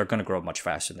going to grow much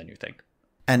faster than you think.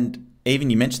 And even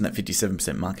you mentioned that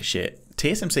 57% market share.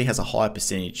 TSMC has a higher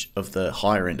percentage of the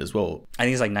higher end as well. I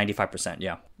think it's like 95%,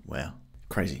 yeah. Wow.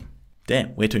 Crazy. Damn,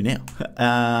 where to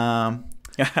now?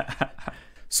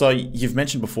 So you've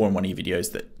mentioned before in one of your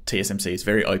videos that TSMC is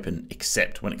very open,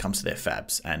 except when it comes to their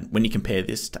fabs. And when you compare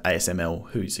this to ASML,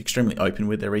 who's extremely open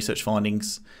with their research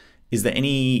findings, is there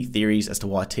any theories as to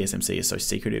why TSMC is so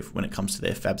secretive when it comes to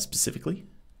their fabs specifically?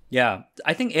 Yeah,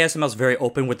 I think ASML is very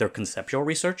open with their conceptual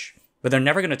research, but they're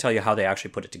never going to tell you how they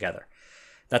actually put it together.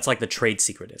 That's like the trade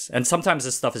secret is. And sometimes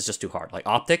this stuff is just too hard. Like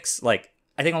optics, like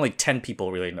I think only 10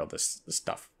 people really know this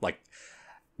stuff. Like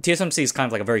TSMC is kind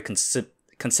of like a very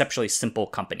conceptually simple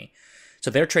company. So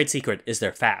their trade secret is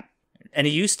their fab. And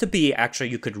it used to be actually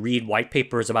you could read white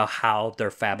papers about how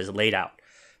their fab is laid out,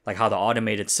 like how the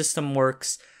automated system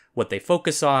works, what they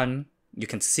focus on. You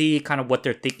can see kind of what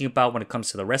they're thinking about when it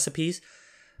comes to the recipes.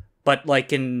 But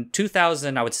like in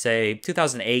 2000, I would say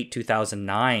 2008,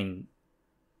 2009,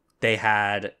 they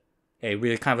had a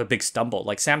really kind of a big stumble.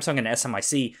 Like Samsung and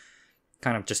SMIC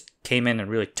kind of just came in and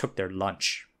really took their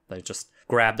lunch. They just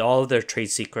grabbed all of their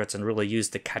trade secrets and really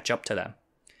used to catch up to them.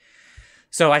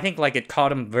 So I think like it taught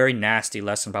them a very nasty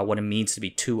lesson about what it means to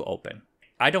be too open.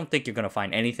 I don't think you're going to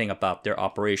find anything about their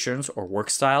operations or work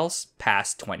styles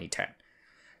past 2010.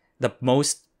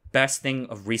 The best thing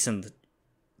of recent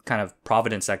kind of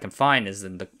providence I can find is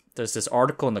there's this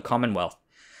article in the Commonwealth,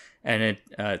 and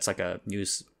it's like a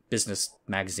news business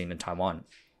magazine in Taiwan,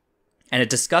 and it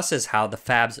discusses how the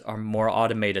fabs are more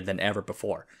automated than ever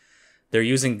before. They're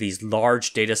using these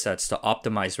large data sets to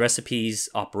optimize recipes,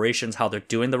 operations, how they're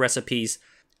doing the recipes,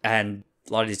 and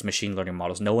a lot of these machine learning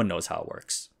models, no one knows how it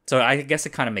works. So I guess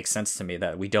it kind of makes sense to me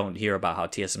that we don't hear about how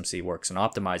TSMC works and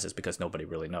optimizes because nobody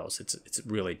really knows. It's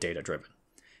really data driven.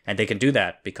 And they can do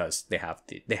that because they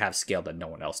have scale that no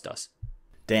one else does.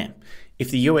 Damn.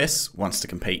 If the US wants to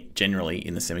compete generally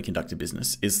in the semiconductor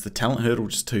business, is the talent hurdle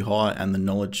just too high and the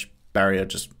knowledge barrier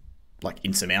just like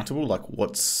insurmountable? Like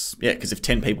because if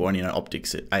 10 people only know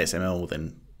optics at ASML,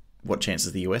 then what chance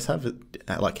does the US have?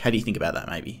 Like, how do you think about that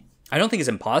maybe? I don't think it's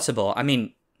impossible. I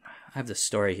mean, I have this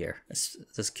story here. This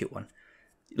is a cute one.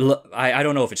 I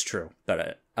don't know if it's true,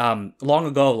 but long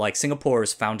ago, like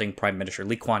Singapore's founding prime minister,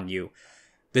 Lee Kuan Yew,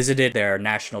 visited their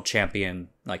national champion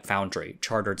like foundry,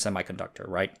 Chartered Semiconductor,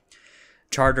 right?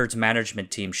 Chartered's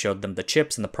management team showed them the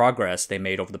chips and the progress they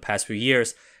made over the past few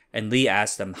years, and Lee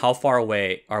asked them, how far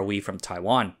away are we from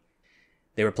Taiwan?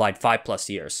 They replied 5+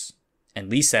 years. And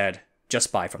Lee said,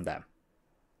 just buy from them.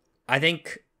 I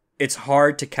think it's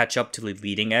hard to catch up to the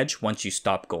leading edge once you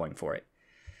stop going for it.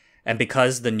 And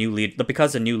because the new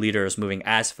leader is moving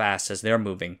as fast as they're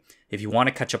moving, if you want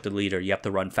to catch up to the leader, you have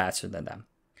to run faster than them.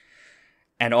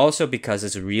 And also because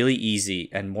it's really easy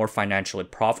and more financially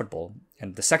profitable.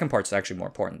 And the second part is actually more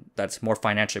important. That's more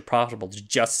financially profitable to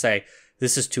just say,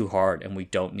 this is too hard and we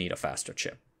don't need a faster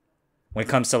chip. When it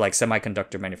comes to like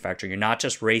semiconductor manufacturing, you're not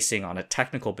just racing on a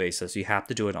technical basis. You have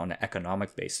to do it on an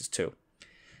economic basis too.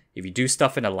 If you do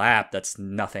stuff in a lab, that's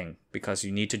nothing because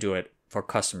you need to do it for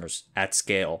customers at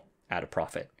scale at a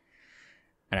profit.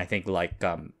 And I think like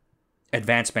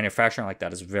advanced manufacturing like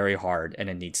that is very hard and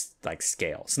it needs like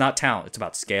scale. It's not talent, it's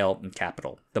about scale and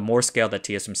capital. The more scale that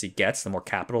TSMC gets, the more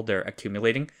capital they're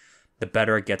accumulating, the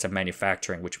better it gets at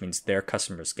manufacturing, which means their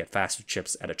customers get faster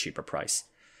chips at a cheaper price.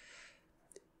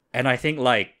 And I think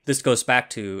like this goes back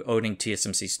to owning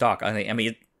TSMC stock. I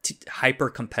mean, hyper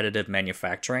competitive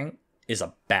manufacturing is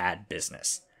a bad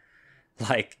business.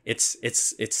 Like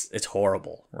it's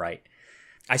horrible, right?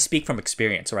 I speak from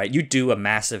experience, right? You do a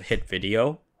massive hit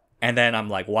video and then I'm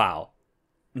like, wow,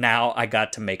 now I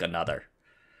got to make another,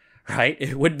 right?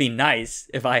 It would be nice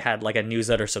if I had like a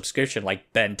newsletter subscription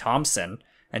like Ben Thompson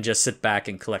and just sit back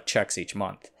and collect checks each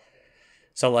month.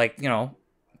 So like,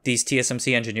 these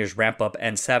TSMC engineers ramp up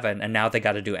N7, and now they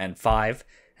got to do N5,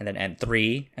 and then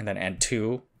N3, and then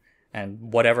N2, and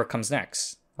whatever comes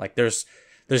next. Like there's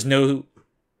no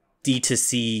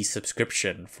D2C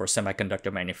subscription for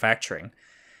semiconductor manufacturing.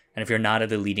 And if you're not at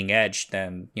the leading edge,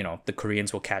 then, the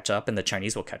Koreans will catch up and the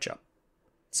Chinese will catch up.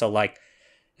 So like,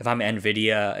 if I'm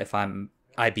NVIDIA, if I'm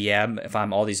IBM, if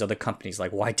I'm all these other companies,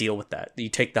 like, why deal with that? You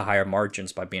take the higher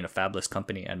margins by being a fabless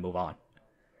company and move on.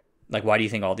 Like, why do you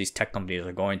think all these tech companies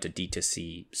are going to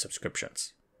D2C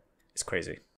subscriptions? It's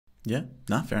crazy. Yeah,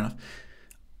 no, fair enough.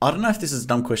 I don't know if this is a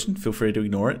dumb question. Feel free to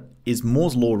ignore it. Is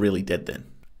Moore's Law really dead then?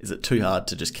 Is it too hard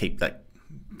to just keep that,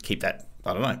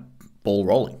 I don't know, ball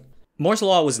rolling? Moore's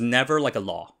Law was never like a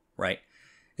law, right?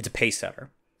 It's a pace setter.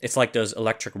 It's like those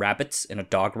electric rabbits in a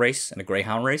dog race, in a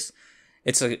greyhound race.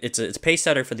 It's a pace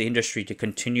setter for the industry to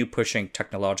continue pushing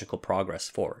technological progress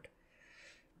forward.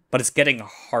 But it's getting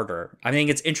harder. I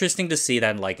think it's interesting to see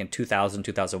that like in 2000,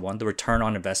 2001, the return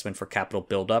on investment for capital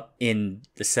buildup in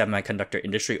the semiconductor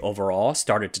industry overall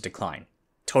started to decline.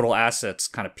 Total assets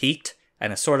kind of peaked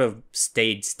and it sort of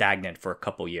stayed stagnant for a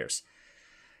couple years.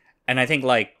 And I think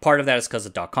like part of that is because the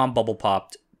dot-com bubble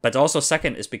popped. But also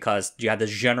second is because you had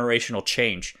this generational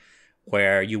change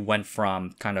where you went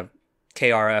from kind of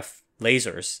KRF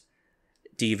lasers,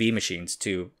 DUV machines,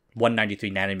 to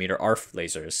 193 nanometer ARF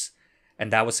lasers.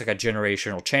 And that was like a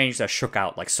generational change that shook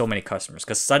out like so many customers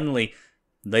because suddenly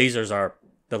the lasers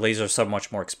are so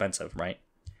much more expensive, right?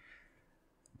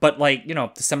 But like, the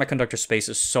semiconductor space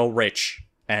is so rich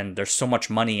and there's so much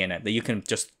money in it that you can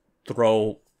just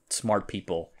throw smart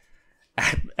people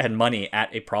and money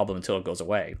at a problem until it goes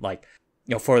away. Like,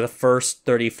 for the first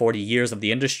 30, 40 years of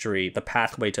the industry, the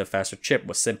pathway to a faster chip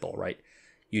was simple, right?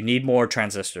 You need more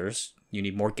transistors, you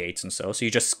need more gates and so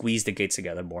you just squeeze the gates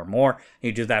together more and more. And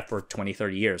you do that for 20,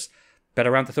 30 years. But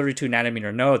around the 32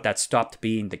 nanometer node, that stopped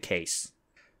being the case.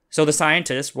 So the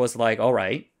scientist was like, all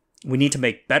right, we need to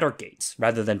make better gates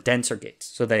rather than denser gates.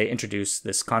 So they introduced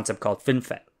this concept called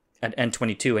FinFET at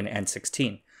N22 and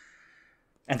N16.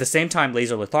 At the same time,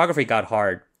 laser lithography got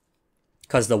hard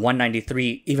because the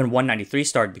 193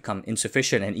 started to become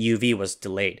insufficient and EUV was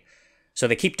delayed. So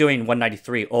they keep doing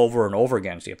 193 over and over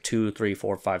again. So you have 2, 3,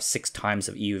 4, 5, 6 times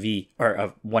of EUV or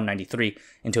of 193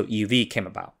 until EUV came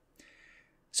about.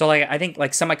 So like I think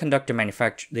like semiconductor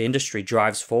manufacture, the industry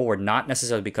drives forward not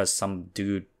necessarily because some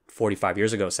dude 45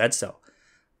 years ago said so,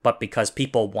 but because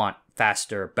people want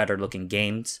faster, better looking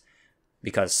games.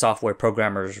 Because software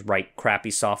programmers write crappy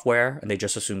software and they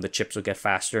just assume the chips will get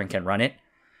faster and can run it.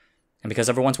 And because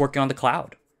everyone's working on the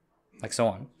cloud, like so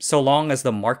on. So long as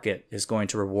the market is going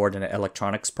to reward an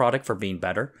electronics product for being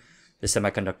better, the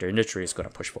semiconductor industry is going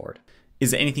to push forward.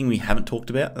 Is there anything we haven't talked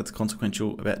about that's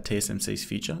consequential about TSMC's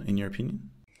future, in your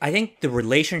opinion? I think the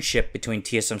relationship between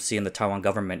TSMC and the Taiwan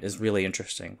government is really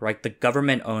interesting, right? The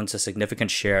government owns a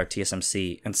significant share of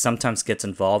TSMC and sometimes gets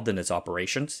involved in its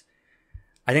operations.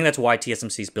 I think that's why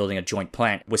TSMC is building a joint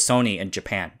plant with Sony in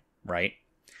Japan, right?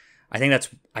 I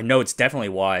know it's definitely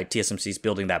why TSMC is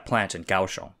building that plant in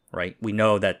Kaohsiung, right? We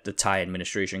know that the Thai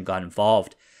administration got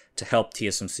involved to help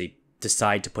TSMC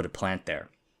decide to put a plant there.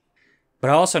 But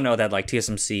I also know that like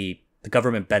TSMC, the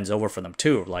government bends over for them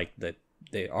too. Like the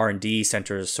R&D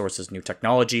centers sources new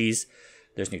technologies.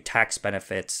 There's new tax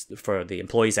benefits for the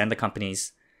employees and the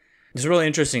companies. It's really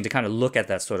interesting to kind of look at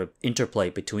that sort of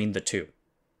interplay between the two.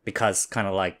 Because kind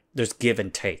of like there's give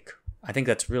and take. I think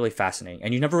that's really fascinating.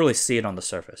 And you never really see it on the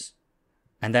surface.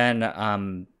 And then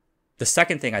the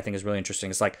second thing I think is really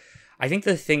interesting is like, I think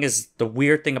the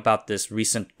weird thing about this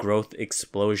recent growth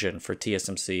explosion for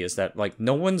TSMC is that like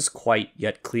no one's quite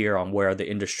yet clear on where the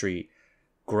industry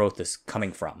growth is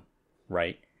coming from,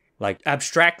 right? Like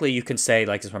abstractly, you can say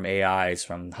like it's from AI, it's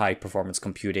from high performance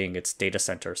computing, it's data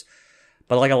centers.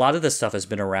 But like a lot of this stuff has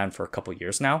been around for a couple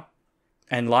years now.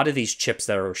 And a lot of these chips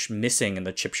that are missing in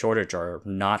the chip shortage are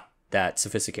not that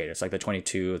sophisticated. It's like the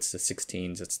 22, it's the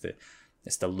 16s,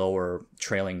 it's the lower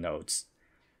trailing nodes.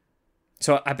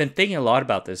 So I've been thinking a lot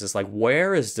about this. It's like,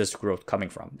 where is this growth coming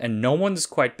from? And no one's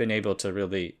quite been able to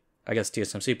really, I guess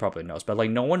TSMC probably knows, but like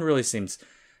no one really seems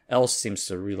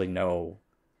to really know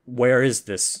where is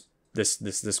this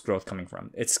growth coming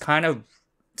from. It's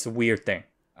a weird thing.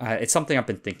 It's something I've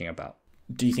been thinking about.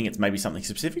 Do you think it's maybe something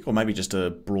specific or maybe just a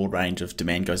broad range of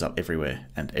demand goes up everywhere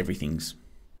and everything's...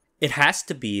 It has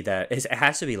to be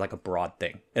like a broad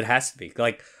thing. It has to be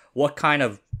like what kind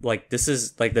of like this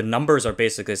is like the numbers are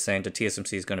basically saying that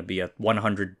TSMC is going to be a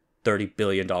 $130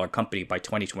 billion company by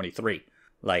 2023.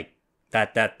 Like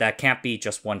that can't be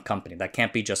just one company. That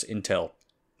can't be just Intel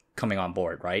coming on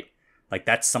board, right? Like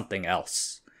that's something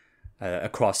else.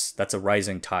 across, that's a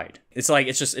rising tide. It's like,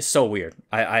 it's so weird.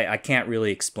 I can't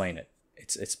really explain it.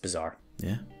 It's bizarre.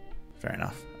 Yeah, fair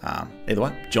enough. Either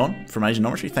way, John from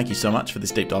Asianometry, thank you so much for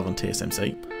this deep dive on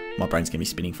TSMC. My brain's going to be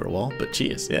spinning for a while, but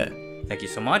cheers, yeah. Thank you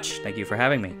so much. Thank you for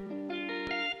having me.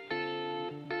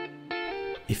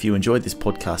 If you enjoyed this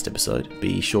podcast episode,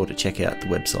 be sure to check out the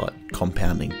website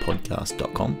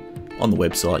compoundingpodcast.com. On the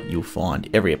website, you'll find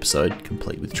every episode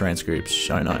complete with transcripts,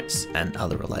 show notes, and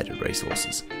other related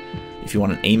resources. If you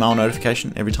want an email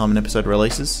notification every time an episode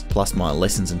releases, plus my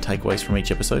lessons and takeaways from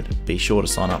each episode, be sure to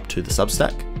sign up to the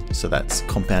Substack. So that's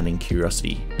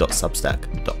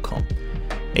compoundingcuriosity.substack.com.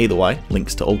 Either way,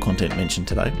 links to all content mentioned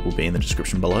today will be in the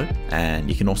description below, and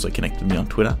you can also connect with me on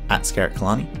Twitter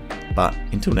 @ScarrettKalani. But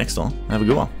until next time, have a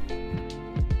good one.